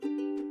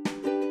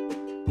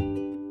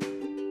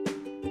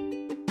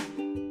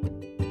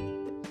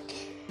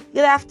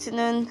Good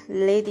afternoon,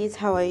 ladies.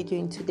 How are you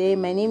doing today?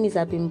 My name is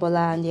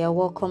Abimbola, and you are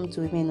welcome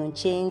to Women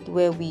Unchained,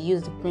 where we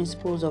use the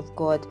principles of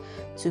God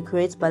to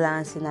create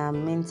balance in our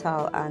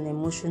mental and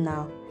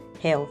emotional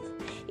health.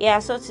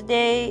 So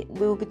today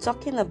we will be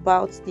talking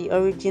about the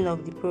origin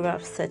of the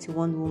Proverbs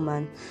 31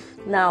 woman.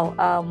 Now,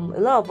 a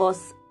lot of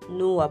us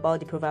know about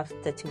the Proverbs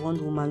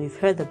 31 woman. We've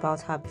heard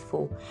about her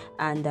before,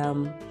 and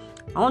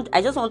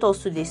I just want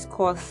us to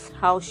discuss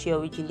how she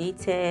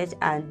originated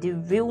and the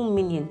real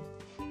meaning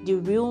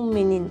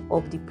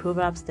of the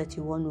Proverbs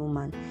 31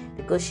 woman,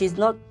 because she's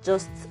not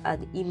just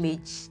an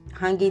image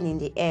hanging in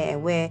the air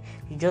where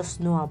you just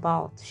know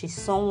about. She's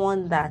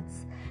someone that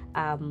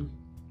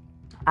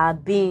our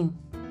being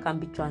can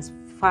be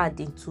transferred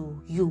into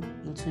you,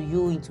 into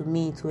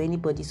me, into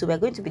anybody. So we're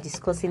going to be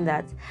discussing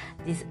that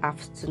this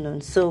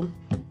afternoon. So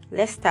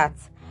let's start.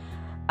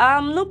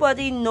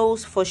 Nobody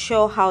knows for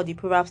sure how the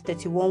Proverbs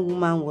 31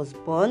 woman was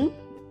born,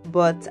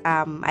 but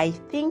I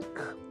think,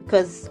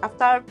 because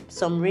after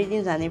some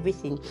readings and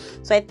everything,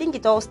 so I think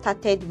it all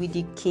started with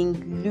the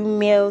King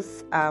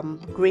Lemuel's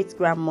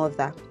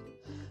great-grandmother.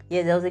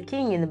 Yeah, there was a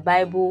king in the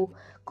Bible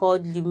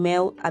called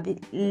Lemuel.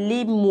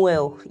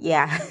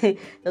 Yeah, there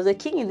was a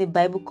king in the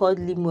Bible called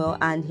Lemuel,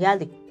 and he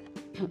had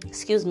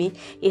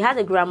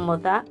a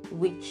grandmother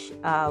which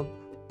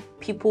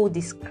people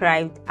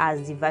described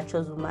as the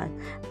virtuous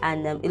woman,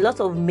 and a lot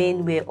of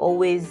men were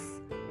always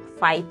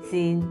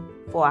fighting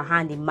for her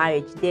hand in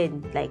marriage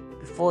then, like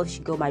before she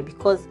got married,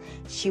 because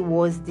she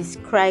was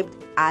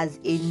described as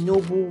a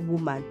noble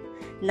woman.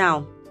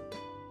 Now,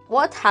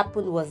 what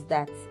happened was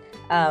that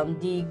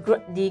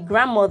the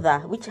grandmother,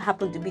 which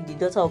happened to be the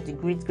daughter of the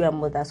great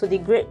grandmother, so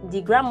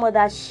the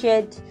grandmother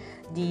shared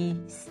the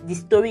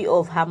story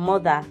of her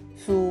mother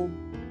to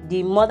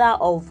the mother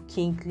of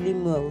King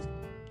Lemuel.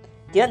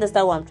 Do you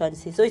understand what I'm trying to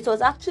say? So it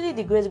was actually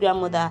the great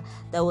grandmother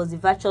that was the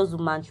virtuous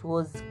woman. She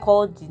was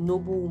called the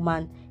noble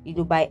woman,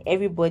 by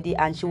everybody,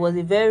 and she was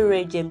a very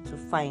rare gem to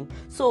find.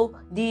 So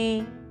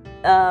the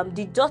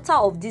daughter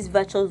of this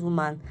virtuous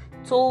woman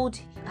told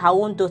her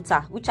own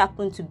daughter, which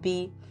happened to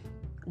be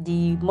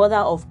the mother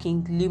of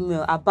King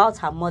Lemuel, about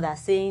her mother,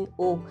 saying,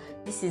 "Oh,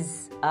 this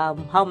is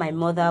how my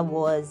mother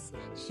was.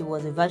 She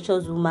was a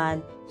virtuous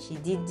woman. She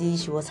did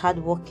this. She was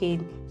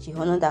hardworking. She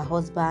honored her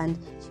husband.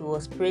 She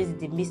was praised in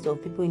the midst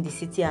of people in the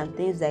city," and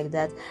things like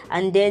that.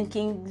 And then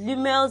King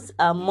Lemuel's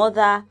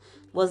mother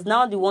was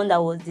now the one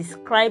that was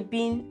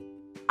describing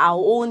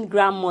our own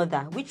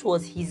grandmother, which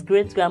was his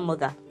great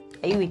grandmother.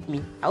 Are you with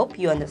me? I hope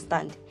you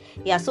understand.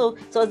 Yeah. So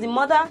it was the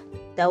mother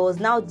that was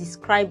now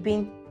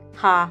describing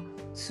her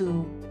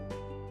to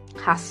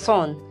her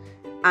son,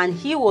 and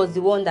he was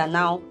the one that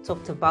now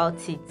talked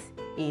about it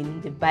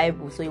in the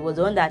Bible. So he was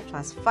the one that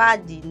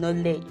transferred the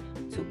knowledge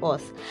to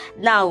us.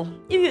 Now,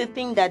 if you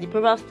think that the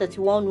Proverbs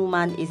 31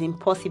 woman is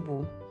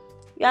impossible,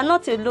 you are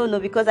not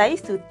alone, because I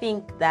used to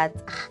think that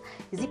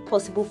is it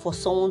possible for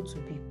someone to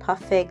be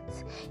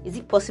perfect? Is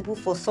it possible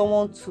for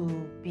someone to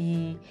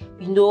be,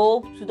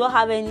 to not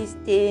have any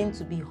stain,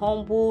 to be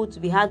humble, to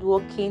be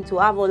hardworking, to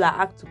have all her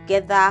act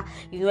together,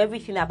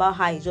 everything about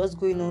her is just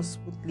going on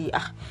smoothly?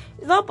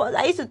 It's not.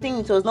 I used to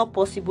think it was not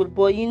possible,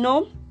 but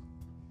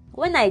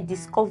when I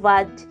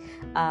discovered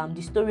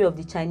the story of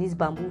the Chinese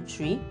bamboo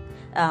tree,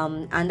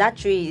 and that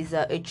tree is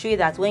a tree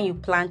that when you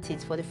plant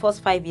it for the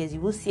first 5 years,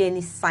 you won't see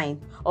any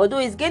sign. Although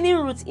it's getting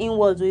roots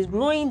inwards, or it's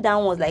growing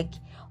downwards, like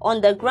on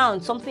the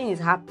ground, something is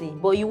happening,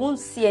 but you won't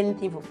see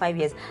anything for 5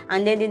 years.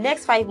 And then the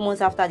next 5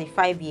 months after the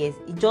 5 years,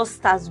 it just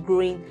starts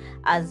growing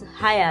as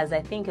high as,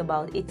 I think,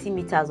 about 80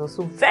 meters or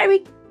so,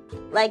 very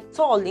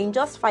tall in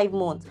just 5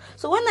 months.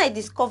 So when I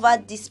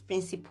discovered this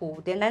principle,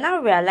 then I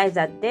now realized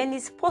that then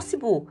it's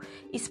possible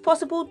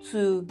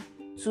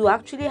to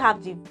actually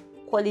have the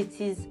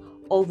qualities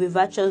of a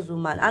virtuous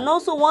woman. And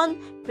also one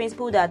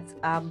principle that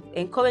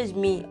encouraged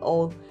me,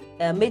 or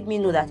made me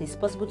know that it's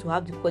possible to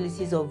have the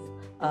qualities of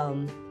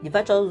the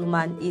virtuous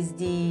woman, is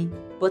the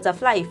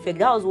butterfly effect.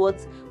 That was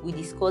what we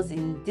discussed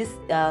in this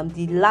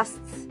the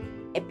last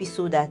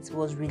episode that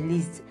was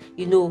released.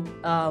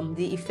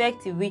 The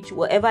effect in which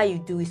whatever you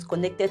do is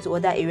connected to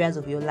other areas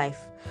of your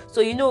life.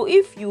 So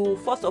if you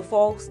first of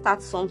all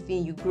start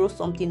something, you grow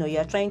something, or you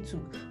are trying to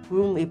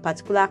groom a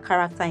particular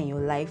character in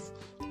your life,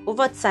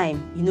 over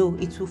time,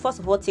 it will first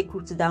of all take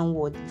root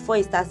downward before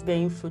it starts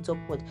bearing fruit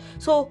upward.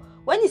 So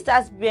when it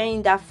starts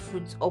bearing that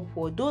fruit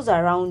upward, those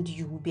around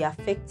you will be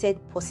affected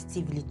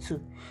positively too.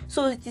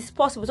 So it is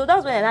possible. So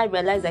that's when I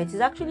realized that it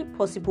is actually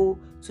possible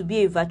to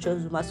be a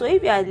virtuous woman. So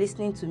if you are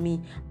listening to me,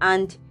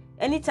 and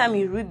anytime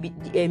you read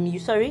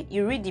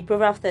the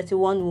Proverbs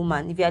 31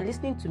 woman, if you are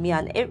listening to me,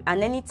 and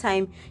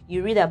anytime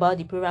you read about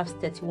the Proverbs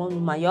 31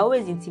 woman, you're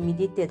always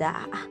intimidated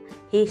that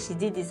hey, she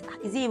did this.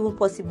 Is it even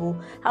possible?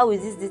 How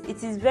is this?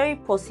 It is very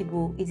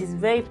possible. It is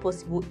very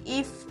possible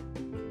if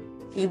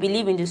you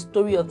believe in the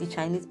story of the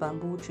Chinese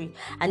bamboo tree,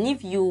 and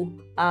if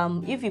you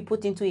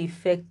put into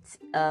effect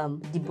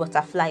the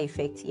butterfly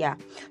effect.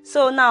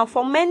 So now,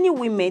 for many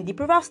women, the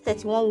Proverbs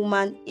 31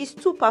 woman is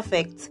too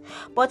perfect,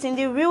 but in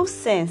the real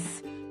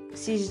sense,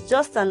 she's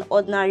just an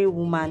ordinary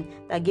woman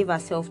that gave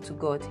herself to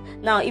God.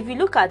 Now, if you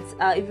look at,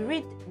 if you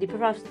read the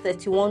Proverbs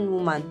 31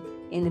 woman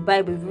in the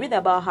Bible, if you read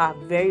about her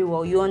very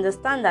well, you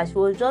understand that she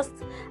was just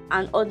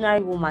an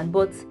ordinary woman,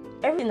 but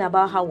everything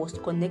about her was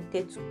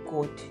connected to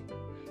God.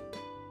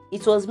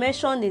 It was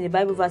mentioned in the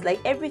Bible verse, like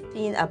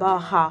everything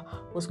about her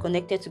was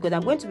connected to God.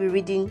 I'm going to be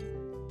reading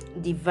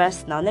the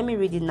verse now. Let me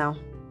read it now.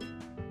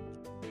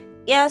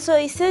 Yeah, so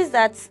it says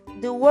that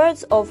the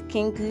words of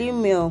King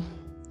Lemuel,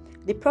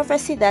 the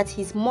prophecy that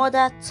his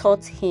mother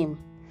taught him.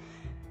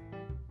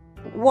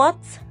 What,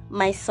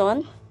 my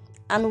son?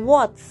 And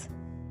what,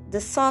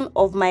 the son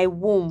of my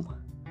womb?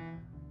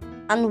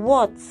 And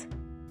what,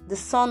 the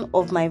son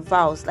of my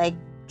vows? Like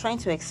trying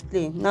to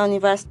explain. Now in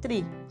verse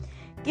 3.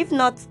 Give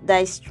not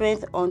thy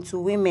strength unto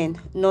women,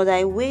 nor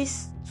thy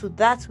ways to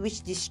that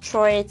which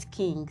destroyeth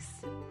kings.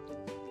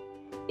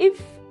 It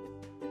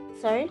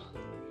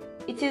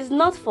is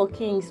not for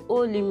kings, O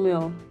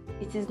Lemuel,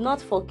 it is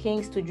not for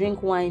kings to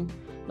drink wine,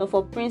 nor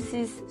for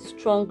princes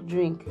strong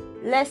drink,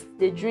 lest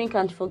they drink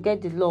and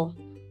forget the law,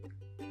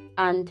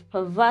 and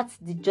pervert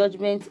the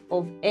judgment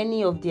of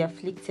any of the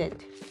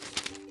afflicted.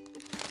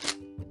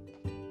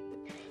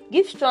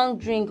 Give strong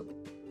drink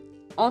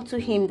unto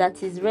him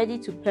that is ready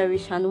to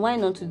perish, and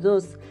wine unto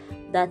those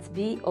that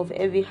be of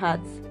heavy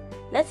hearts.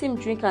 Let him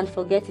drink and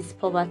forget his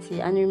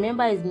poverty, and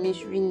remember his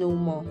misery no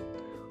more.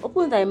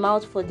 Open thy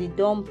mouth for the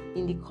dumb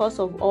in the cause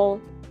of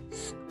all.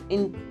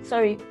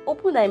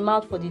 Open thy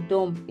mouth for the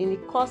dumb in the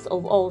cause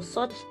of all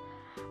such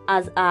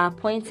as are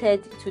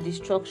appointed to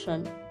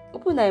destruction.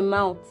 Open thy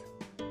mouth,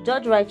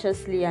 judge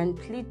righteously, and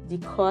plead the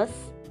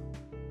cause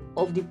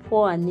of the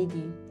poor and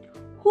needy.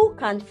 Who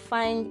can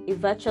find a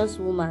virtuous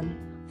woman?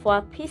 For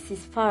her peace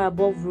is far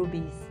above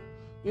rubies.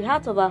 The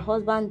heart of her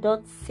husband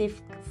doth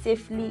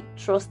safely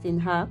trust in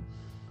her,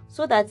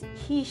 so that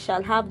he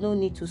shall have no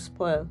need to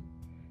spoil.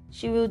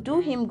 She will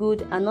do him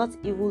good and not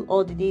evil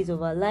all the days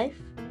of her life.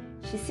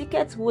 She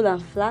seeketh wool and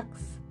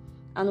flax,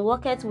 and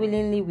worketh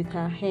willingly with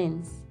her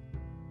hands.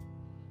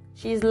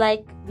 She is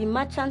like the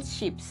merchant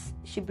ships.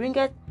 She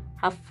bringeth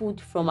her food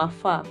from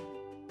afar.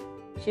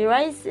 She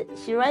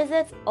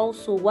riseth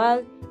also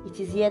while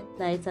it is yet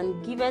night,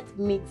 and giveth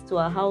meat to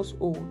her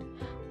household,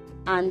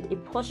 and a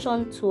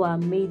portion to her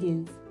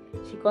maidens.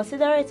 She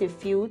considereth a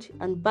field,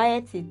 and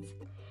buyeth it.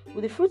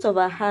 With the fruit of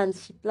her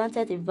hands she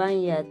planted a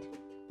vineyard.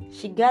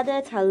 She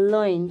gathered her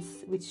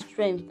loins with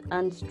strength,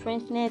 and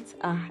strengtheneth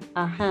her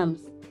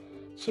arms.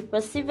 She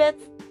perceiveth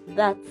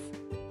that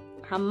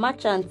her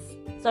merchandise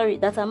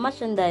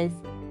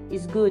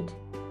is good.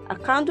 A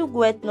candle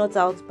goeth not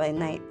out by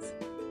night.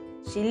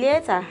 She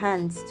layeth her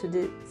hands to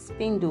the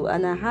spindle,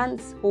 and her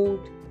hands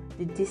hold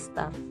the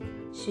distaff.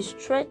 She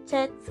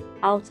stretcheth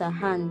out her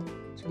hand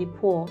to the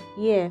poor,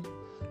 yea,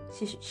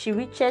 she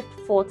reacheth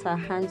forth her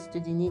hands to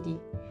the needy.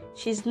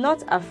 She is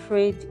not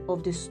afraid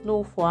of the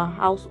snow for her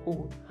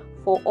household,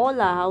 for all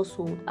her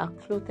household are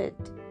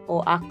clothed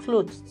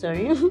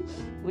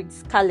with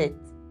scarlet.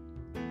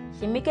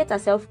 She maketh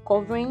herself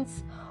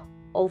coverings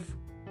of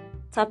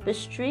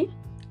tapestry.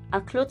 Her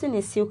clothing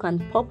is silk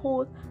and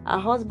purple. Her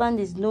husband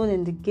is known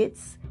in the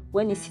gates,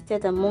 when he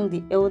sitteth among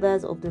the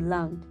elders of the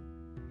land.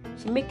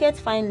 She maketh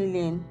fine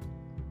linen,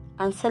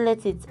 and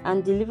selleth it,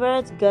 and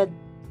delivereth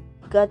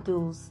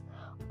girdles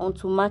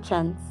unto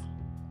merchants.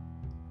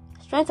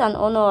 Strength and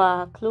honor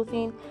are her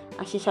clothing,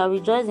 and she shall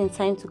rejoice in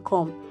time to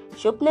come.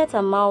 She openeth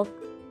her mouth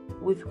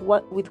with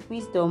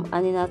wisdom,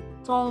 and in her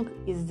tongue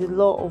is the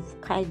law of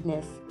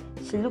kindness.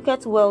 She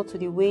looketh well to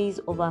the ways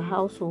of her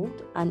household,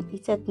 and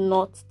eateth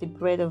not the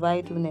bread of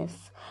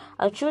idleness.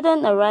 Her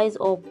children arise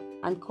up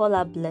and call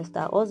her blessed,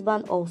 her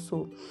husband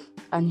also,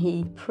 and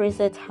he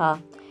praiseth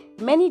her.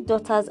 Many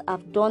daughters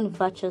have done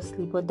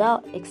virtuously, but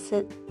thou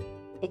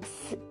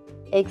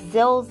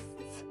excels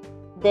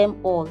them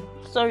all.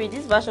 Sorry,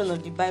 this version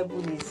of the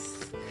Bible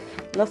is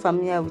not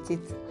familiar with it.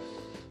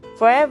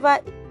 Favor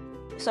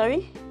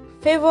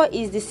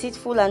is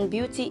deceitful and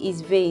beauty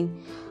is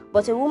vain,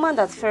 but a woman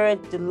that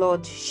feareth the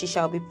Lord, she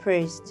shall be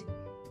praised.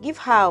 Give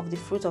her of the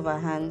fruit of her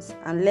hands,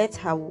 and let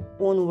her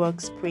own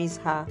works praise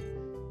her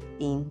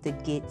in the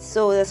gates.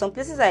 So there's some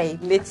places I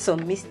made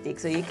some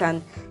mistakes, so you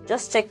can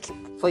just check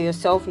for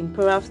yourself in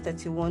Proverbs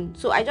 31.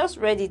 So I just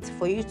read it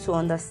for you to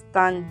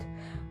understand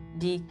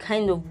the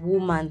kind of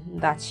woman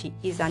that she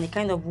is, and the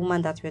kind of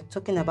woman that we're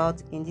talking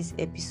about in this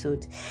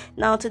episode.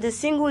 Now, to the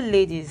single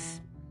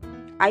ladies,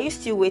 are you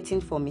still waiting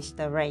for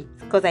Mr. Right?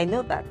 Because I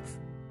know that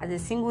as a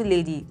single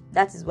lady,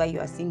 that is why you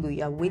are single.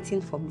 You are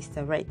waiting for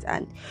Mr. Right.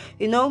 And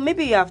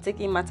maybe you have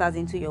taken matters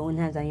into your own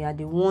hands and you are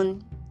the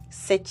one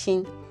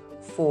searching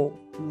for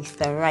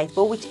Mr. Right.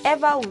 But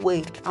whichever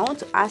way, I want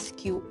to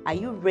ask you, are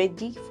you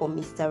ready for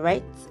Mr.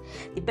 Right?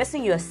 The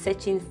person you are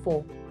searching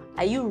for,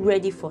 are you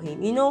ready for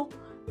him?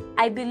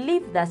 I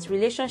believe that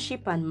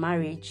relationship and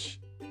marriage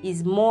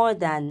is more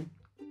than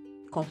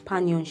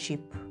companionship.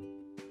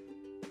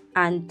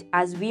 And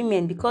as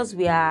women, because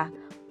we are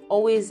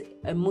always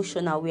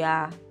emotional, we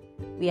are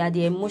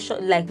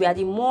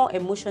the more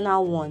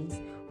emotional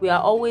ones. We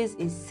are always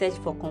in search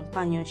for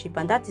companionship,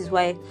 and that is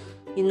why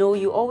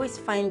You always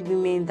find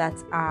women that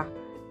are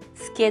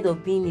scared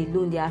of being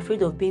alone. They are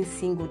afraid of being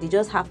single. They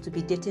just have to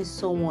be dating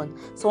someone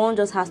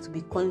just has to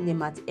be calling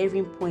them at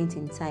every point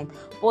in time.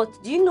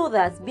 But do you know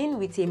that being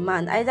with a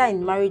man, either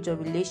in marriage or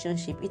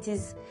relationship,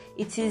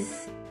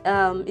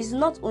 it's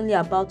not only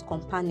about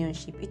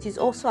companionship, it is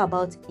also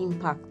about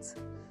impact.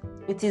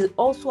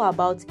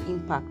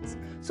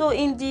 So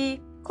in the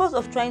course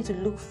of trying to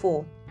look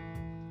for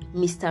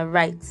Mr.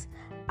 Right,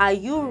 are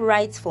you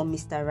right for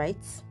Mr.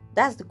 Right?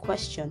 That's the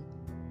question.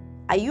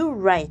 Are you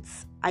right?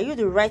 Are you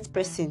the right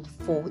person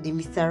for the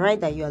Mr. Right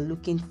that you are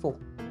looking for?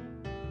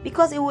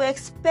 Because he will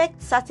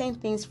expect certain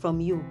things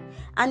from you,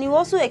 and he will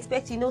also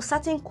expect,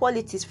 certain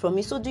qualities from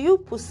you. So do you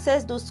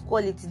possess those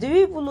qualities? Do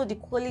you even know the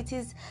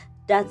qualities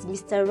that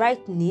Mr.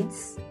 Right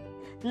needs?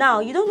 Now,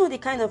 you don't know the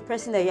kind of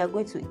person that you are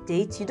going to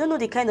date. You don't know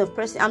the kind of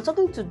person. I'm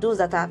talking to those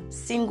that are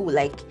single,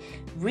 like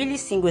really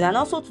single, and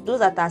also to those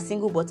that are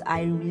single but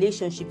are in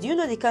relationship. Do you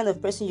know the kind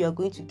of person you are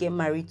going to get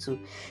married to?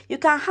 You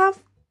can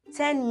have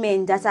 10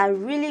 men that are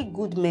really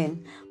good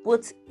men,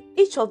 but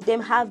each of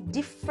them have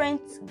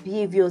different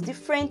behaviors,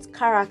 different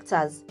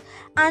characters.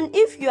 And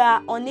if you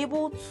are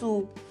unable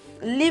to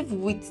live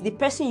with the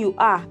person you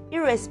are,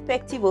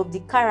 irrespective of the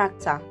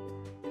character,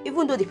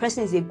 even though the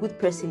person is a good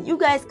person, you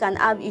guys can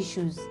have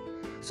issues.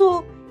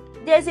 So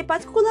there's a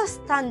particular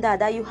standard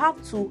that you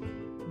have to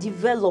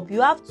develop.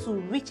 You have to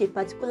reach a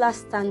particular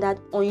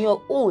standard on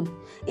your own,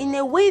 in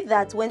a way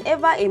that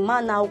whenever a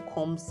man now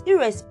comes,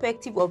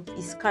 irrespective of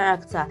his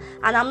character,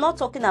 and I'm not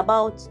talking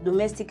about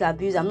domestic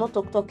abuse, I'm not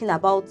talking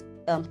about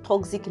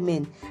toxic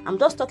men, I'm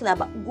just talking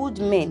about good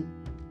men,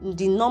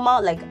 the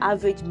normal, like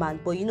average man,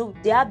 but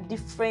they have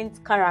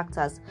different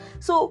characters.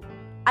 So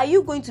are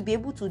you going to be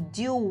able to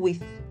deal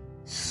with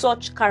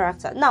such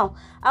character? Now,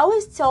 I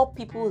always tell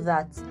people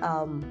that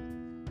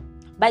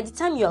by the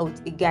time you are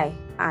with a guy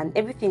and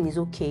everything is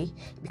okay,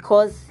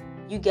 because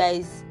you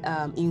guys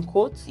in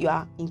quotes, you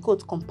are in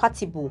quotes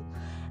compatible,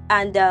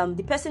 and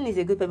the person is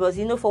a good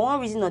person, but for one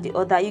reason or the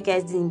other you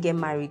guys didn't get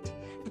married,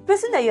 the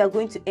person that you are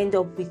going to end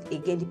up with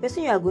again, the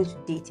person you are going to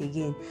date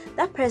again,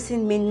 that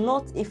person may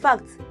not, in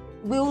fact,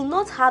 will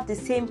not have the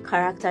same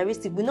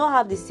characteristic, will not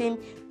have the same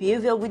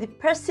behavior with the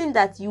person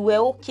that you were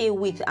okay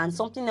with, and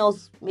something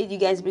else made you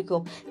guys break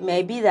up. It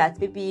may be that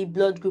maybe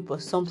blood group or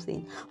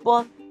something.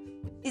 But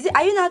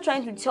are you now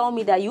trying to tell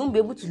me that you won't be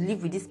able to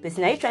live with this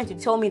person? Are you trying to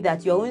tell me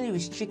that you're only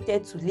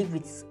restricted to live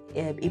with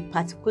a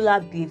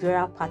particular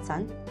behavioral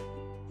pattern,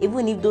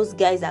 even if those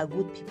guys are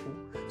good people?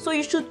 So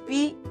you should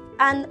be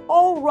an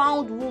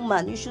all-round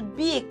woman. You should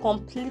be a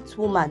complete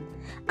woman,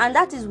 and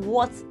that is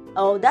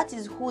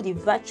who the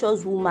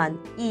virtuous woman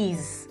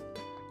is.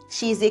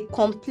 She is a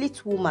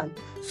complete woman.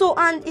 So,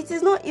 and it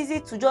is not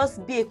easy to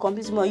just be a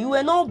complete woman. You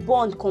were not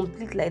born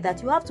complete like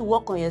that. You have to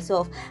work on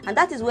yourself, and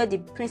that is where the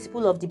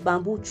principle of the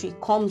bamboo tree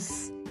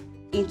comes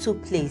into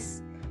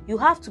place. You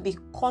have to be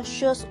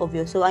conscious of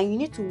yourself, and you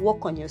need to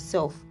work on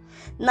yourself.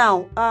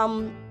 Now,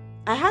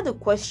 I had a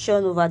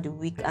question over the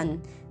week,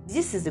 and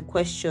this is the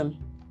question: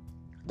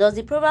 does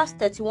the Proverbs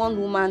 31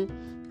 woman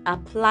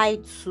apply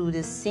to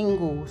the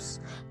singles?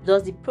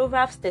 Does the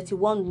Proverbs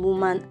 31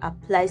 woman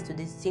applies to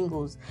the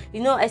singles?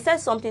 I said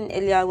something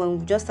earlier when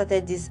we just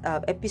started this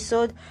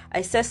episode.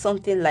 I said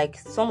something like,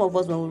 some of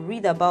us, when we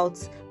read about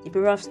the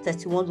Proverbs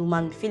 31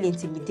 woman, we feel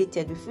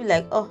intimidated. We feel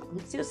like, oh,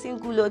 I'm still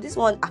single. Oh, this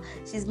one,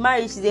 she's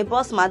married, she's a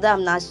boss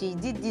madam now. She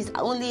did this,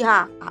 only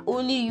her,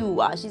 only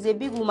you. She's a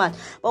big woman.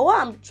 But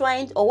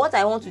what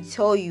I want to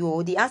tell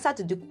you, the answer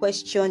to the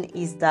question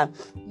is that,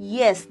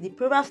 yes, the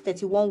Proverbs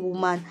 31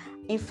 woman,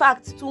 in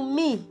fact, to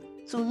me,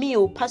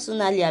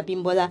 personally,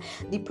 Abimbola,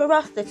 the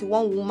Proverbs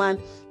 31 woman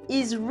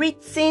is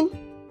written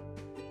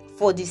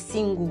for the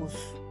singles.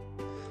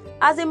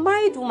 As a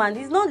married woman,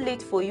 it's not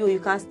late for you.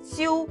 You can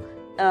still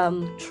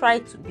try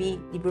to be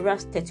the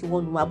Proverbs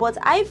 31 woman. But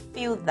I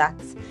feel that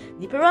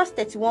the Proverbs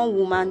 31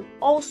 woman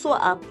also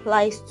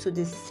applies to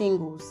the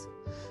singles.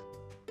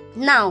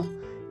 Now,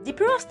 the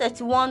Proverbs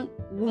 31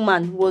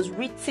 woman was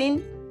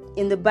written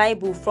in the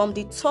Bible from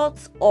the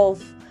thoughts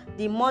of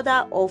the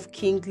mother of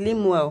King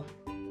Lemuel.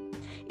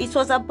 It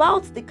was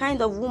about the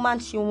kind of woman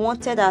she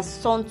wanted her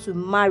son to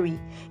marry.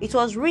 It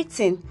was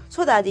written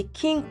so that the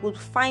king would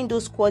find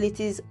those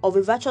qualities of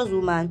a virtuous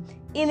woman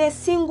in a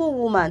single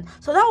woman.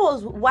 So that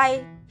was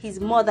why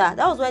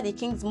the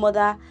king's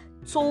mother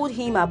told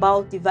him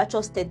about the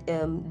Proverbs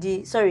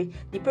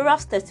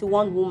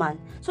 31 woman.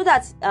 So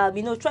that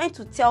trying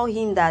to tell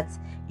him that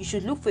you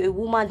should look for a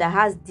woman that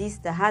has this,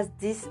 that has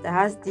this, that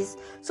has this,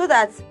 so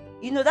that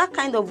that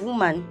kind of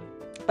woman,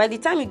 by the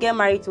time you get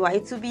married to her,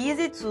 it will be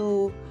easy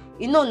to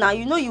you will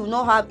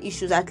not have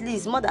issues. At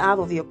least more than half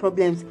of your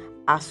problems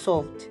are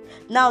solved.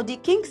 Now, the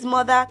king's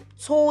mother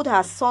told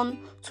her son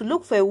to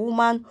look for a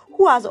woman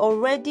who has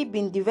already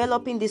been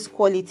developing these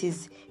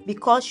qualities,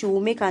 because she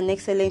will make an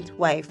excellent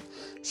wife.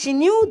 She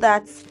knew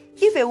that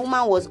if a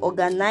woman was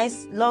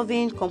organized,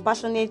 loving,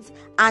 compassionate,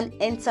 and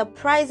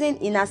enterprising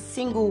in her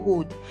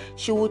singlehood,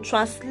 she would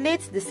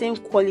translate the same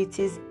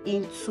qualities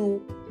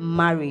into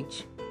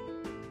marriage.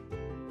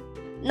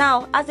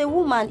 Now, as a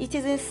woman, it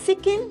is in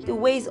seeking the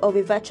ways of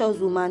a virtuous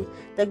woman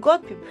that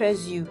God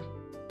prepares you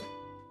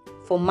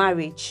for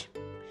marriage.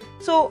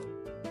 So,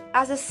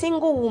 as a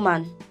single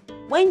woman,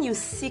 when you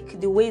seek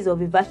the ways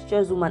of a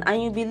virtuous woman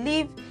and you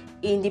believe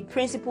in the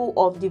principle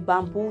of the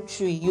bamboo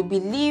tree, you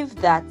believe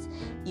that,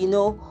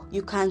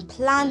 you can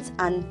plant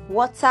and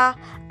water,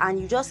 and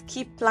you just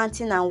keep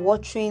planting and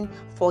watering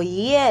for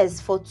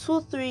years, for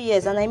 2-3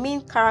 years. And I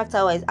mean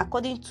character-wise,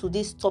 according to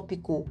this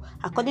topical,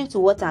 according to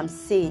what I'm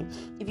saying,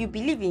 if you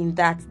believe in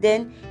that,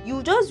 then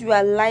you just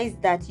realize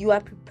that you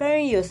are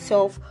preparing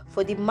yourself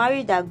for the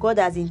marriage that God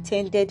has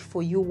intended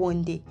for you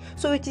one day.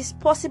 So it is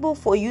possible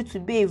for you to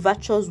be a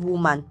virtuous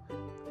woman.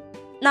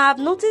 Now, I've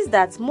noticed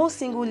that most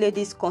single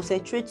ladies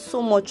concentrate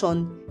so much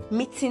on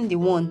meeting the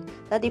one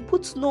that they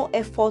put no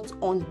effort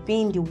on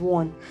being the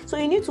one. So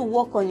you need to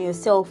work on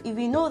yourself. If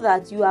you know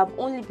that you have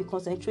only been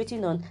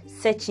concentrating on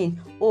searching,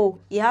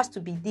 he has to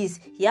be this,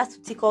 he has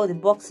to tick all the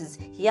boxes,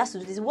 he has to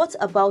do this. What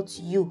about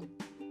you?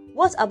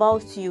 What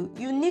about you?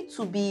 You need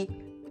to be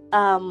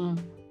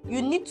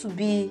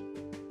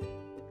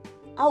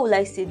how will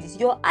I say this?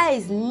 Your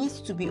eyes need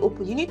to be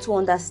open. You need to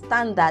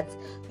understand that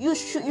you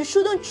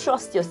shouldn't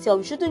trust yourself.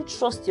 You shouldn't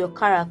trust your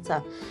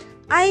character.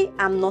 I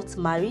am not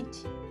married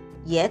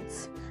yet,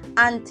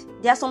 and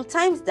there are some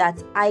times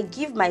that I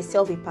give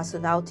myself a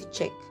personality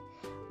check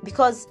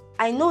because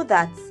I know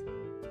that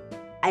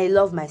I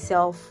love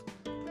myself,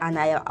 and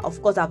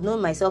I've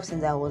known myself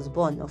since I was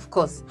born, of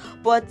course.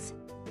 But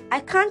I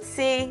can't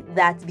say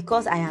that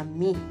because I am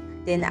me,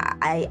 then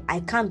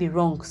I can't be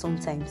wrong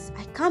sometimes.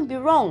 I can't be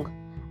wrong.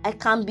 I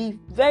can be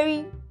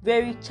very,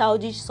 very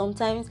childish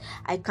sometimes.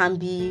 I can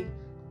be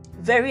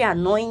very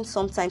annoying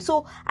sometimes.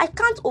 So I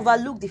can't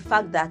overlook the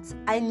fact that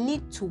I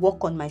need to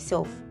work on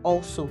myself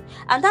also.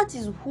 And that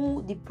is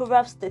who the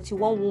Proverbs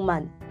 31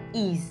 woman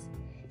is.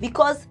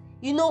 Because,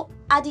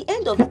 at the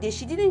end of the day,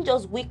 she didn't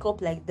just wake up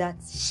like that.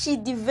 She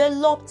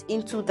developed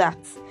into that.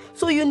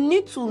 So you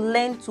need to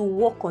learn to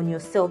work on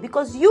yourself,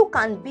 because you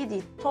can be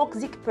the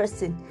toxic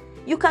person.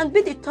 You can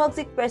be the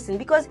toxic person,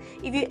 because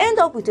if you end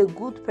up with a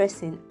good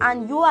person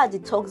and you are the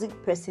toxic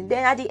person,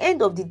 then at the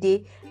end of the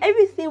day,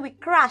 everything will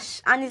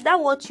crash. And is that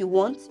what you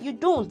want? You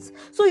don't.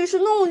 So you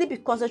should not only be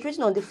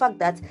concentrating on the fact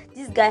that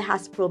this guy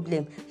has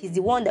problem. He's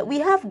the one that we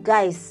have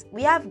guys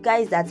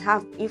that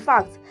have, in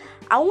fact,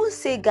 I won't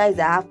say guys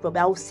that have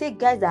problem. I will say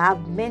guys that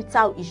have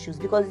mental issues,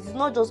 because it's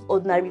not just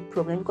ordinary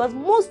problem. Because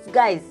most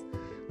guys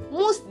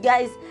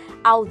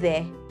out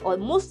there, or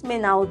most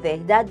men out there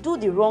that do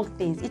the wrong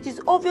things, it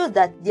is obvious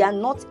that they are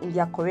not in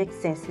their correct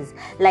senses.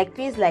 Like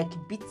things like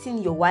beating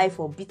your wife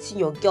or beating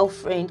your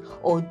girlfriend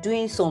or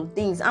doing some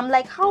things. I'm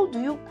like, how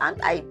do you?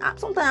 And I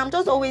sometimes I'm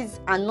just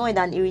always annoyed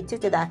and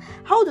irritated at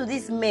how do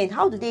these men?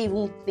 How do they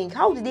even think?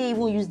 How do they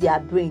even use their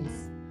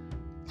brains?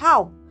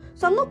 How?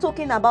 So I'm not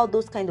talking about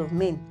those kind of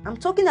men. I'm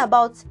talking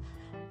about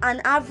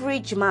an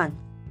average man,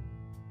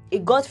 a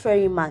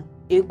God-fearing man,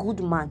 a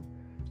good man.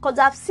 Because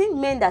I've seen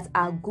men that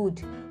are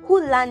good who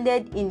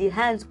landed in the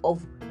hands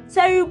of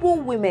terrible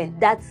women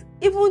that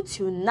even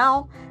till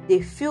now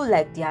they feel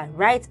like they are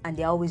right and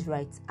they are always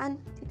right. And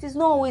it is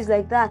not always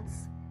like that.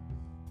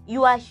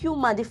 You are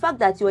human. The fact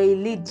that you are a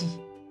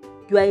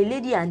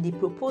lady and they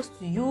propose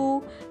to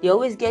you, they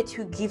always get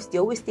you gifts, they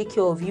always take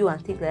care of you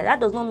and things like that. That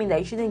does not mean that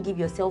you shouldn't give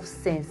yourself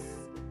sense.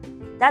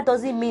 That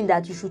doesn't mean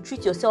that you should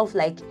treat yourself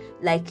like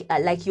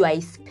you are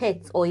his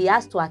pet or he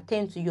has to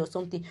attend to you or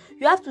something.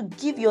 You have to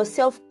give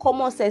yourself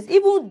common sense.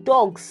 Even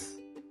dogs.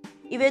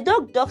 If a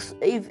dog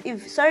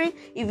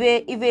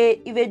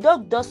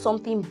does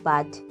something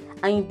bad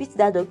and you beat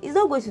that dog, it's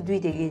not going to do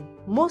it again.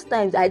 Most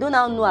times, I don't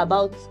know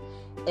about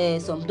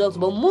some dogs,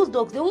 but most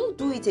dogs, they won't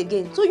do it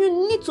again. So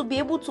you need to be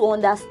able to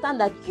understand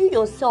that you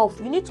yourself,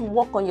 you need to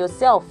work on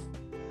yourself.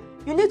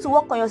 You need to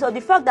work on yourself.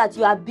 The fact that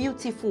you are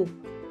beautiful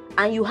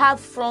and you have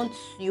front,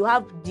 you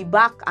have the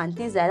back and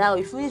things like that, or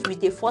you finish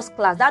with a first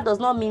class, that does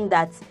not mean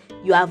that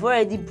you have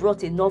already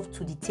brought enough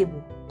to the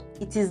table.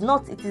 It is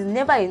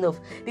never enough,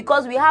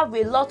 because we have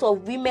a lot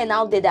of women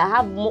out there that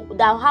have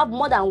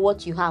more than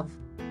what you have.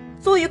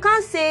 So you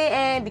can't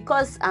say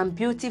because I'm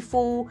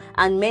beautiful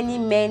and many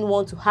men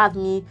want to have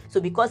me,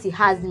 so because he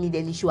has me,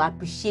 then he should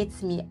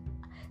appreciate me.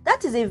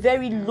 That is a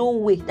very low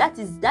way. That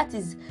is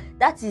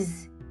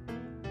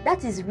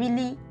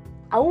really,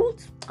 I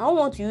don't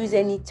want to use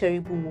any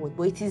terrible word,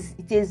 but it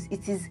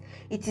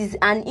is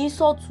an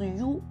insult to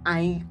you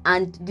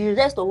and the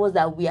rest of us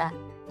that we are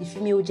the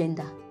female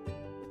gender.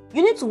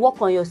 You need to work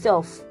on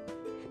yourself,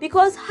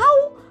 because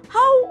how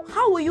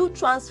will you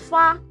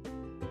transfer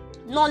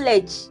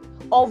knowledge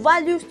or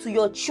values to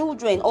your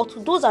children or to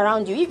those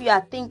around you if you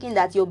are thinking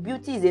that your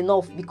beauty is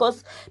enough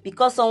because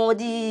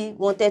somebody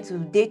wanted to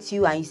date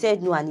you and you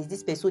said no and it's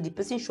this person, so the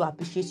person should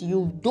appreciate you?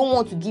 You don't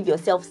want to give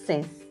yourself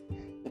sense.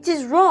 It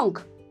is wrong.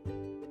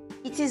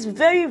 It is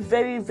very,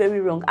 very,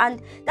 very wrong.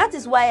 And that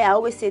is why I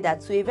always say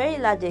that to a very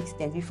large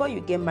extent, before you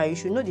get married, you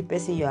should know the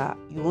person you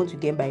want to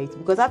get married to.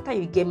 Because after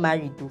you get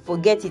married,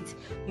 forget it.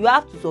 You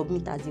have to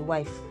submit as a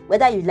wife.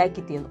 Whether you like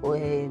it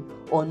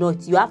or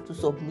not, you have to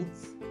submit.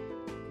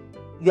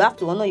 you have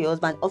to honor your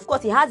husband. Of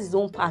course, he has his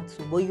own part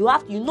too, but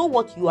you know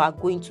what you are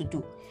going to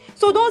do.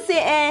 So don't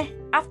say,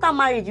 after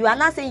marriage, you are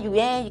not saying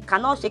you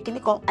cannot shake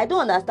any. I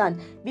don't understand.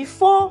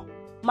 Before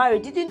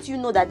marriage, didn't you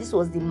know that this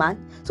was the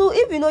man? So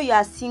if you know you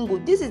are single,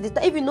 this is the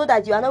time. If you know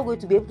that you are not going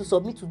to be able to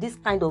submit to this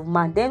kind of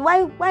man, then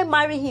why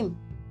marry him?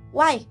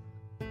 Why?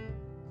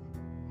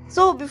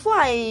 So before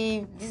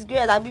I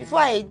digress and before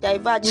I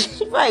diverge,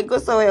 before I go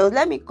somewhere else,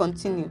 let me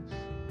continue.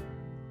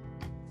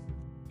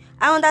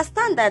 I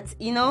understand that,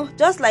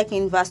 just like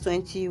in verse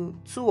 22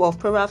 of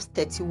Proverbs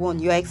 31,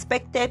 you are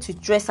expected to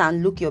dress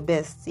and look your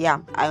best.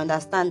 Yeah, I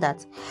understand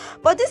that.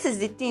 But this is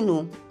the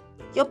thing,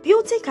 your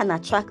beauty can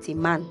attract a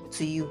man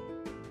to you.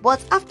 But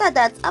after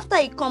that, after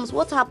it comes,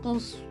 what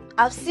happens?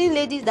 I've seen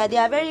ladies that they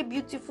are very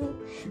beautiful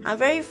and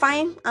very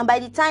fine, and by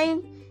the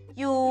time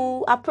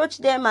you approach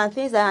them and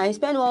things like that, and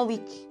spend 1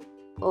 week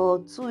or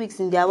 2 weeks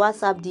in their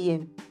WhatsApp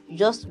DM, you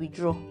just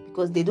withdraw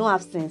because they don't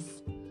have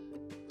sense.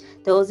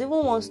 There was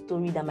even one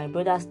story that my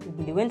brothers told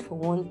me. They went for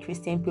one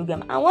Christian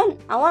program, and one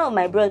of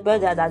my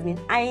brothers has been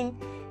eyeing.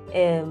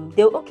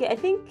 They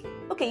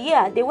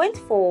went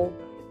for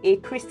a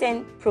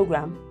Christian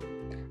program,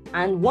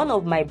 and one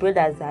of my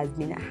brothers has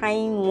been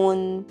eyeing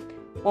one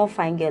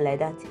fine girl like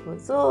that.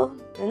 So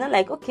they're not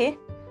like, okay,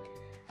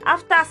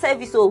 after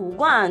service, we'll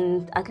go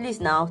and at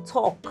least now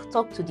talk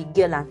to the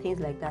girl and things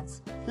like that.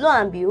 Lo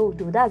and behold,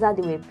 that's how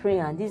they were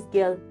praying, and this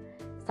girl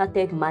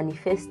started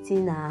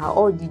manifesting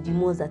all the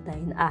demons that are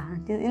in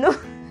her,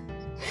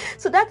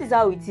 So that is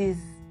how it is.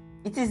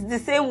 It is the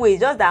same way,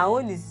 just that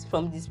one is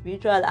from the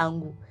spiritual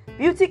angle.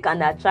 Beauty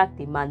can attract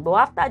a man, but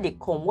after they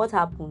come, what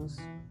happens?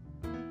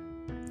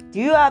 Do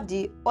you have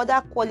the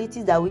other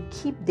qualities that will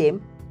keep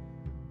them?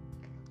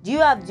 Do you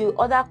have the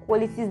other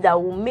qualities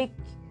that will make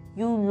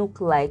you look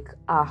like,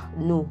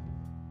 no,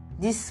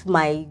 this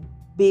my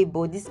babe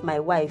or this my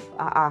wife,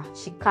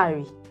 she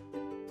carry?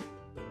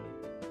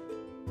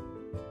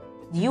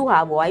 Do you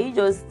have, or are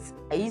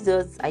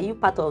you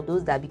part of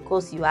those that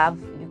because you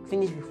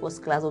finished with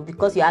first class, or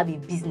because you have a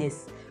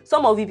business?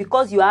 Some of you,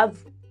 because you have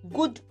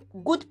good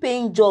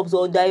paying jobs,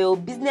 or that your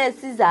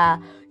businesses are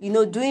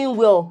doing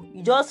well,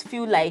 you just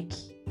feel like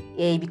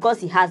because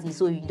he has it,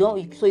 so you don't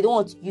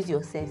want to use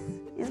your sense.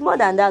 It's more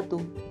than that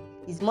though.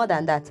 It's more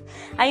than that.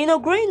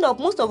 And growing up,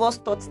 most of us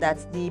thought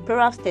that the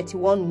Proverbs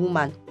 31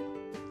 woman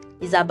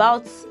is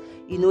about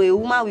a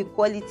woman with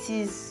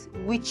qualities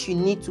which you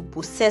need to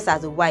possess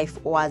as a wife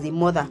or as a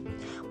mother.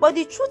 But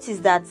the truth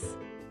is that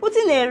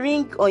putting a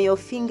ring on your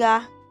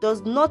finger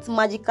does not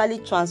magically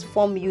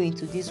transform you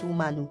into this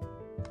woman.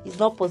 It's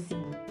not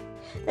possible.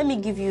 Let me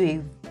give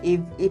you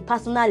a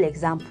personal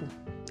example.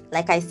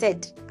 Like I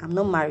said, I'm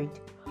not married,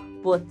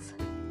 but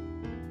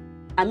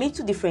I'm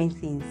into different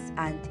things,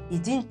 and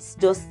it didn't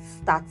just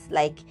start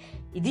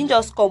it didn't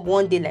just come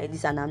one day like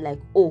this and I'm like,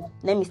 oh,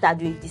 let me start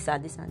doing this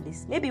and this and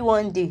this. Maybe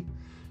one day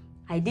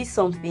I did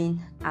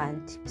something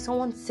and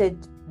someone said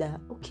that,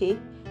 okay,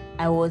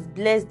 I was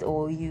blessed,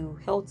 or you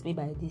helped me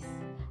by this,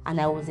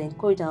 and I was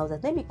encouraged, and I was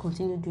like, let me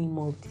continue doing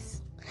more of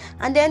this.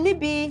 And then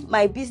maybe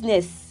my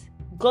business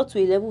got to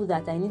a level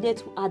that I needed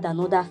to add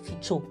another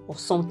feature or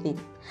something.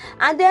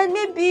 And then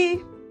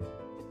maybe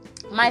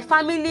my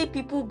family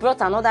people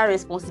brought another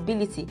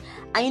responsibility.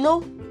 And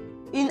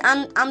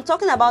I'm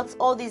talking about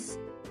all this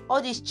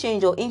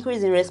change or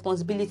increase in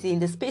responsibility in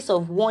the space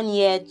of 1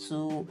 year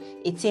to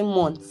 18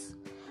 months.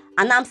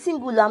 And I'm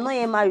single, I'm not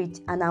yet married,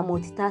 and I'm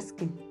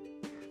multitasking.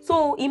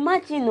 So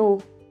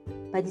imagine,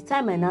 by the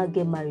time I now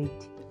get married,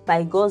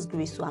 by God's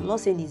grace, so I'm not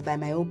saying this by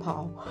my own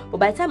power, but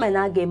by the time I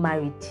now get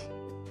married,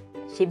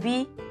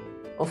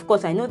 of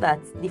course, I know that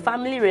the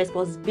family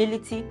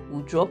responsibility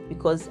will drop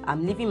because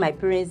I'm leaving my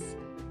parents'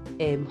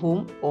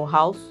 home or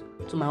house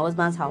to my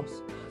husband's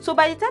house. So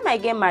by the time I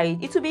get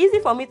married, it will be easy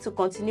for me to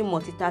continue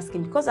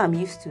multitasking because I'm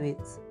used to it.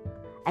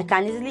 I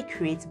can easily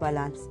create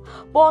balance.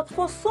 But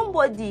for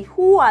somebody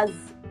who has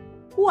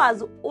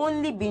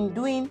only been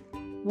doing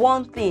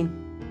one thing,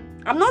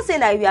 I'm not saying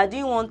that we are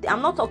doing one thing.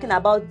 I'm not talking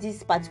about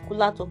this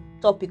particular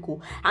topic.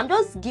 I'm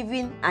just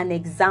giving an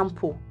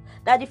example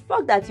that the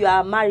fact that you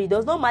are married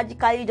does not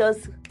magically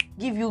just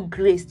give you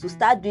grace to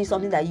start doing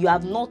something that you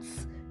have not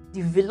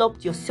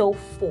developed yourself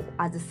for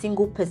as a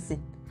single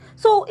person.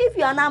 So if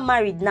you are not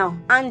married now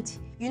and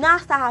you now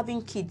start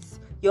having kids,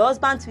 your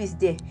husband too is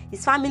there,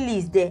 his family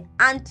is there,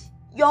 and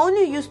you're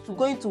only used to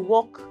going to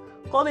work,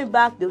 coming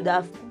back, they would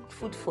have cooked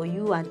food for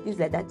you and things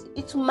like that,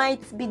 it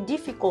might be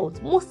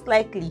difficult. Most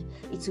likely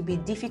it will be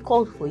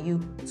difficult for you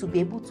to be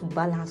able to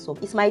balance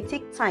up. It might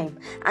take time,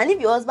 and if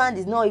your husband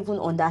is not even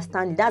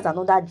understanding, that's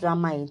another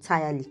drama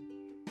entirely.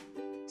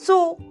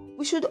 So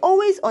we should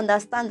always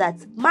understand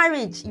that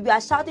marriage, if you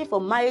are shouting for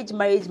marriage,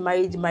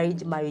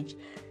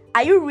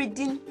 are you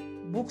reading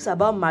books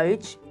about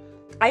marriage?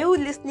 Are you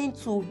listening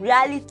to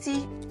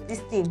reality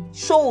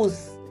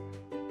shows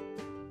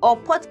or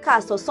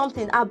podcasts or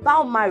something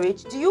about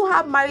marriage? Do you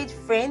have married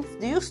friends?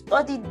 Do you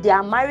study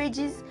their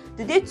marriages?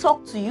 Do they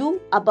talk to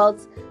you about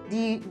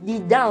the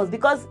downs?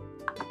 Because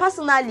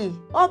Personally,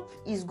 up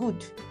is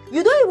good.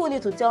 You don't even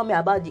need to tell me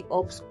about the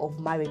ups of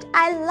marriage.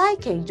 I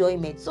like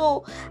enjoyment,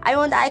 so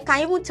I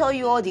can even tell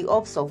you all the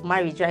ups of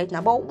marriage right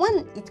now. But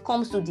when it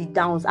comes to the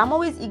downs, I'm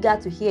always eager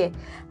to hear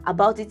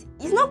about it.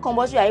 It's not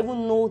compulsory I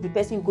even know the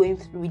person going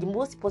through. The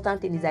most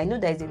important thing is I know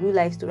there is a real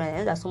life story and I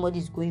know that somebody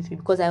is going through,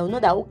 because I will know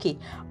that okay,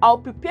 I'll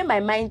prepare my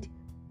mind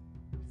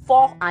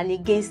for and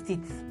against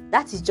it.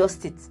 That is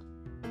just it.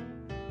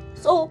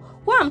 So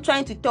what I'm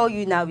trying to tell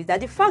you now is that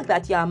the fact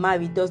that you are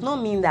married does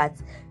not mean that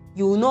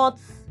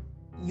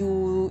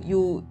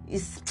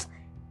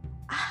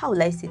how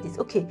will I say this?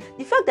 Okay,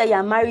 the fact that you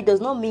are married does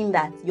not mean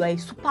that you are a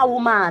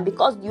superwoman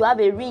because you have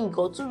a ring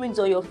or 2 rings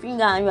on your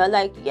finger and you are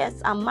like,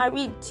 yes, I'm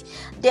married,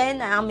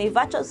 then I'm a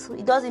virtuous.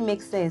 It doesn't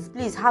make sense.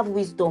 Please have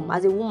wisdom.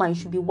 As a woman, you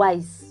should be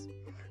wise.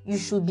 You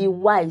should be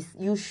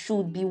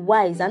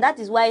wise. And that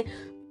is why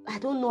I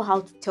don't know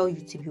how to tell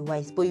you to be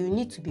wise, but you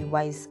need to be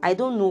wise. I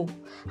don't know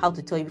how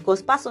to tell you,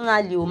 because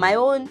personally, my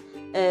own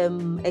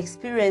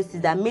experiences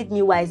that made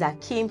me wiser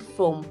came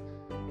from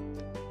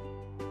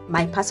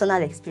my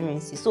personal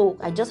experiences. So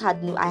I just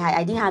had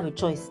I didn't have a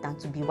choice than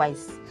to be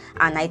wise.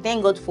 And I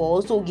thank God for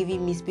also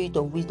giving me spirit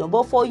of wisdom.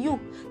 But for you,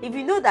 if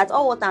you know that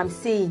all what I'm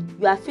saying,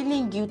 you are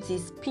feeling guilty,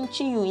 is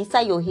pinching you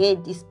inside your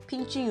head, is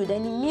pinching you,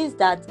 then it means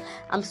that,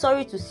 I'm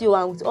sorry to say,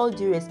 and with all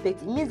due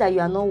respect, it means that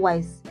you are not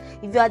wise.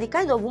 If you are the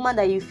kind of woman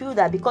that you feel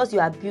that because you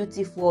are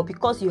beautiful or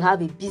because you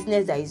have a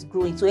business that is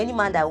growing, so any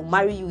man that will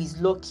marry you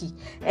is lucky,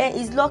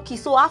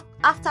 So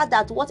after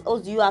that, what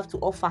else do you have to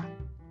offer?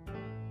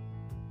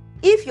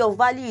 If your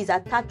value is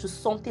attached to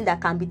something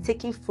that can be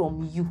taken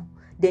from you,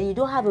 then you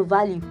don't have a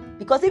value.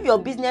 Because if your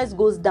business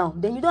goes down,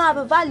 then you don't have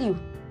a value.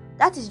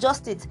 That is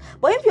just it.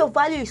 But if your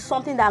value is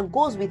something that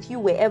goes with you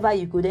wherever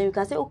you go, then you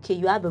can say, okay,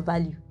 you have a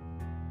value.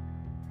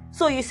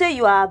 So you say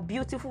you are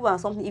beautiful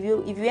and something. If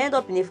you end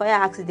up in a fire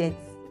accident,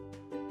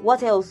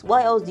 what else?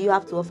 What else do you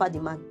have to offer the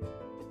man?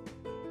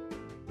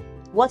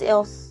 What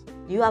else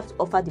do you have to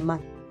offer the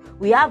man?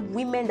 We have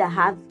women that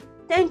have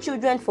 10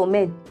 children for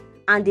men,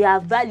 and they are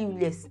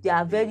valueless. They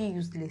are very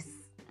useless.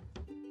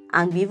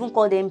 And we even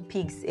call them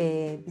pigs.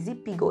 Is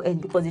it pig or hen?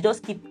 Because they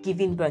just keep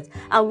giving birth.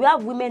 And we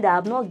have women that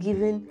have not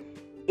given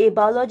a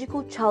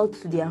biological child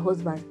to their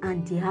husbands,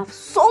 and they have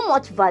so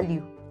much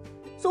value.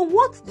 So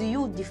what do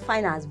you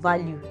define as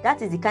value?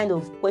 That is the kind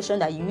of question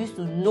that you used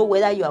to know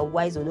whether you are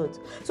wise or not.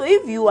 So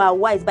if you are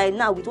wise, by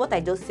now with what I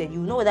just said,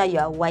 you know whether you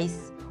are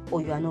wise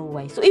or you are not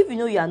wise. So if you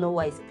know you are not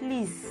wise,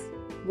 please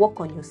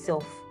work on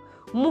yourself.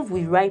 Move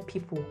with right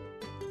people.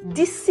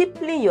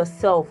 Discipline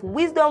yourself.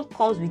 Wisdom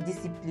comes with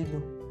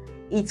discipline.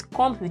 It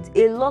comes with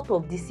a lot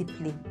of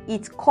discipline.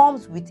 It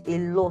comes with a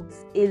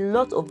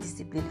lot of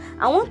discipline.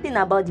 And one thing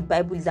about the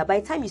Bible is that by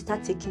the time you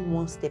start taking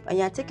one step and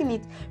you are taking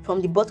it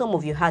from the bottom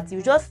of your heart,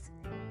 you just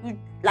be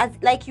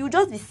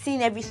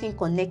seeing everything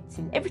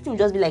connecting. Everything will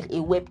just be like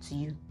a web to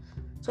you.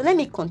 So let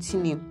me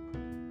continue.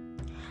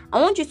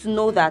 I want you to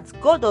know that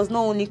God does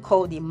not only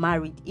call the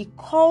married, He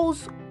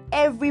calls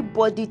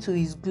everybody to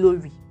His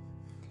glory.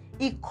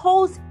 He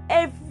calls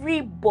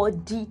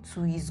everybody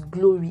to His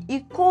glory. He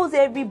calls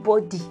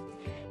everybody.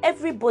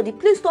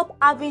 Please stop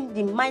having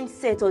the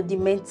mindset or the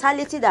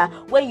mentality that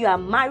when you are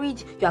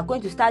married, you are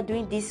going to start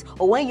doing this,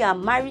 or when you are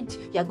married,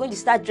 you are going to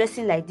start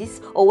dressing like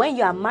this, or when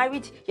you are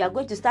married, you are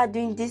going to start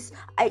doing this.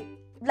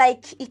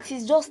 It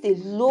is just a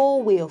low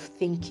way of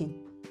thinking.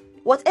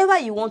 Whatever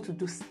you want to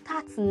do,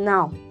 start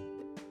now.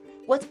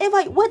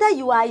 Whether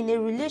you are in a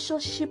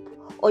relationship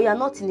or you are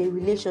not in a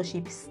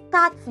relationship,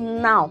 start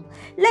now.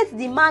 Let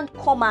the man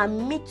come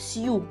and meet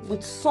you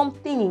with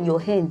something in your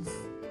hands.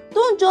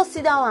 Don't just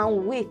sit down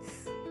and wait.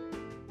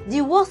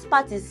 The worst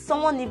part is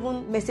someone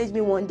even messaged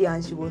me one day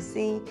and she was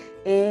saying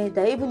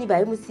that even if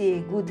I even see a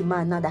good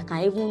man now that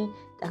can even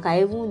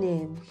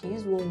she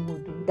used one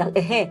word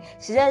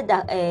she said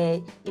that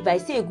if I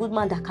see a good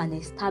man that can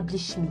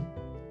establish me,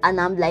 and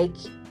I'm like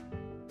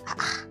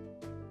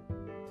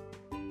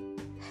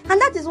and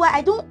that is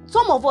why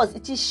some of us,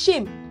 it is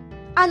shame.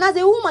 And as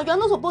a woman, you are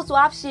not supposed to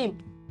have shame.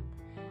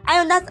 I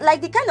understand, like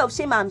the kind of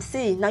shame I'm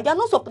saying. Now, there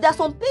are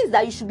some things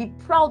that you should be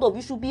proud of.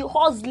 You should be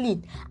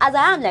hustling. As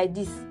I am like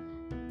this,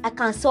 I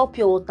can sell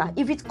pure water.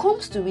 If it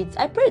comes to it,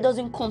 I pray it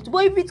doesn't come to,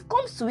 but if it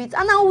comes to it,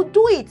 and I will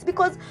do it,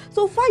 because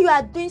so far you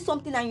are doing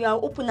something and you are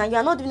open and you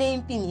are not doing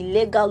anything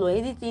illegal or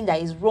anything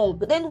that is wrong.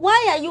 But then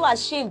why are you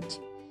ashamed?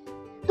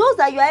 Those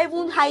that you are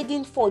even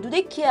hiding for, do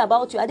they care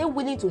about you? Are they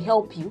willing to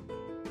help you?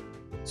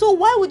 So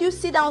why would you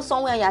sit down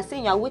somewhere and you are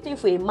saying you are waiting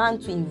for a man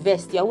to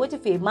invest? You are waiting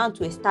for a man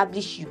to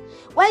establish you.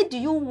 Why do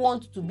you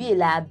want to be a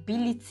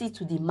liability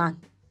to the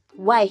man?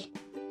 Why?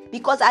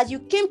 Because as you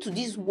came to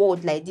this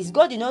world like this,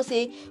 God did not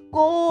say,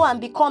 go and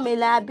become a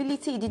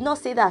liability. He did not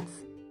say that.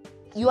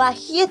 You are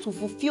here to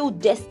fulfill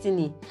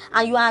destiny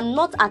and you are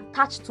not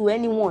attached to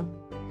anyone.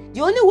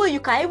 The only way you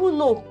can even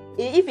know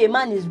if a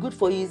man is good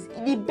for you is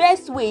the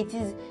best way it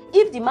is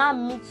if the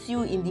man meets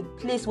you in the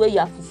place where you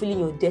are fulfilling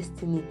your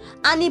destiny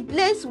and he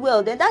plays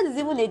well. Then that is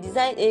even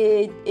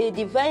a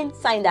divine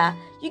sign that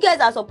you guys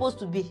are supposed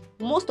to be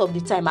most of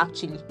the time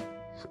actually.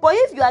 But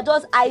if you are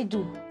just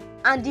idle,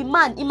 and the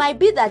man, it might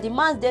be that the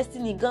man's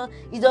destiny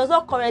it does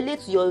not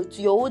correlate to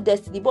your own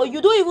destiny, but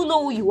you don't even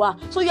know who you are.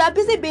 So you are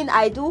busy being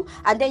idle,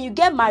 and then you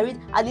get married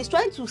and he's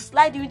trying to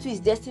slide you into his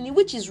destiny,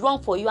 which is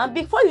wrong for you. And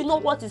before you know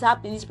what is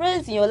happening, his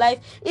presence in your life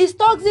is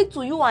toxic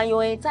to you and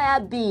your entire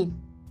being.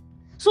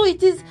 So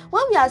it is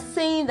when we are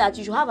saying that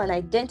you should have an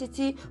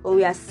identity, or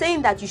we are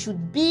saying that you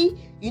should be,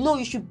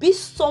 you should be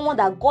someone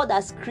that God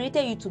has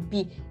created you to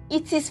be,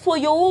 it is for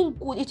your own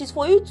good. It is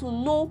for you to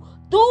know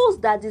those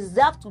that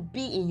deserve to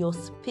be in your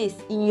space,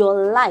 in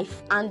your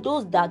life, and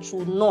those that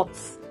should not.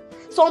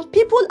 Some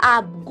people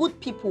are good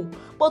people,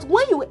 but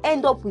when you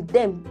end up with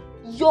them,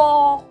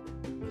 your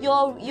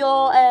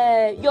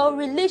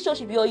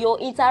relationship, your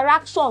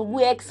interaction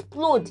will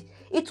explode.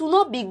 It will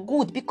not be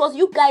good because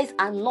you guys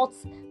are not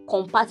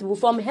compatible.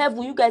 From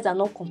heaven, you guys are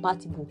not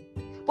compatible.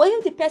 But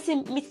if the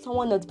person meets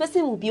someone else, the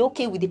person will be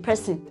okay with the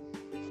person.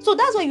 So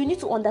that's why you need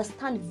to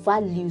understand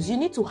values. You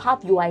need to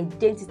have your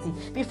identity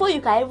before you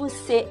can even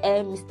say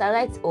Mr.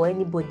 Right or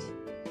anybody.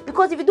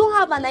 Because if you don't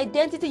have an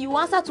identity, you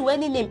answer to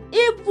any name,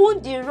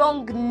 even the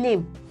wrong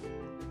name,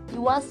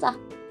 you answer.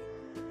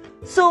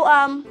 So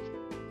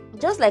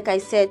just like I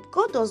said,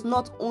 God does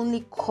not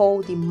only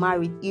call the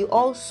married, He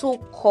also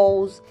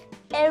calls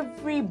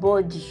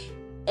everybody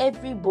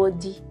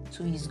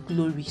to His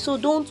glory. So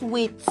don't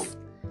wait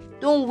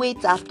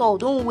at all.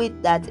 Don't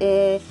wait that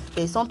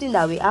there's something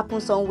that will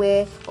happen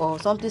somewhere or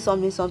something.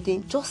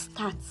 Just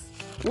start.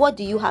 What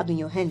do you have in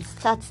your hands?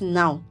 Start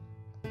now.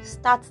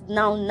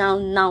 Now.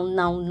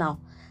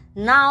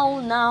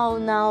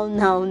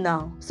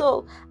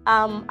 So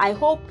I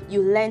hope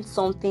you learned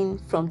something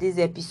from this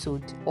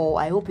episode,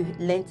 or I hope you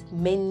learned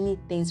many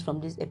things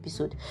from this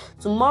episode.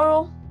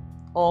 Tomorrow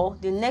or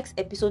the next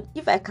episode,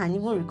 if I can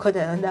even record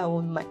another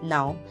one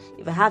now,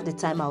 if I have the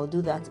time, I will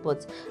do that.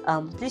 But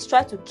please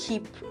try to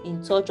keep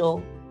in touch,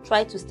 or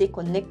try to stay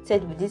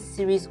connected with this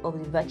series of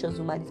the Virtuous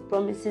Woman. It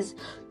promises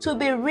to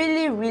be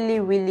really, really,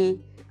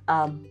 really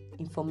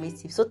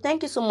informative. So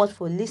thank you so much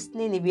for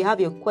listening. If you have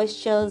your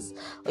questions,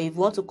 or if you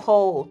want to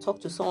call or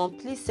talk to someone,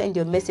 please send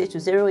your message to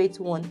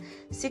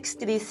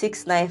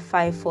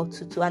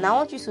 081-636-95422. And I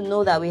want you to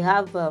know that we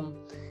have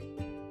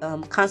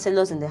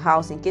counselors in the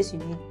house in case you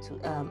need to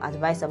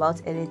advice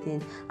about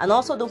anything. And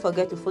also don't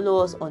forget to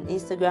follow us on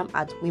Instagram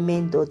at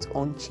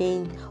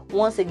women.unchained.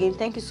 Once again,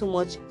 thank you so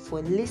much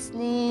for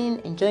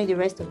listening. Enjoy the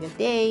rest of your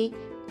day.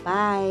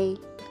 Bye.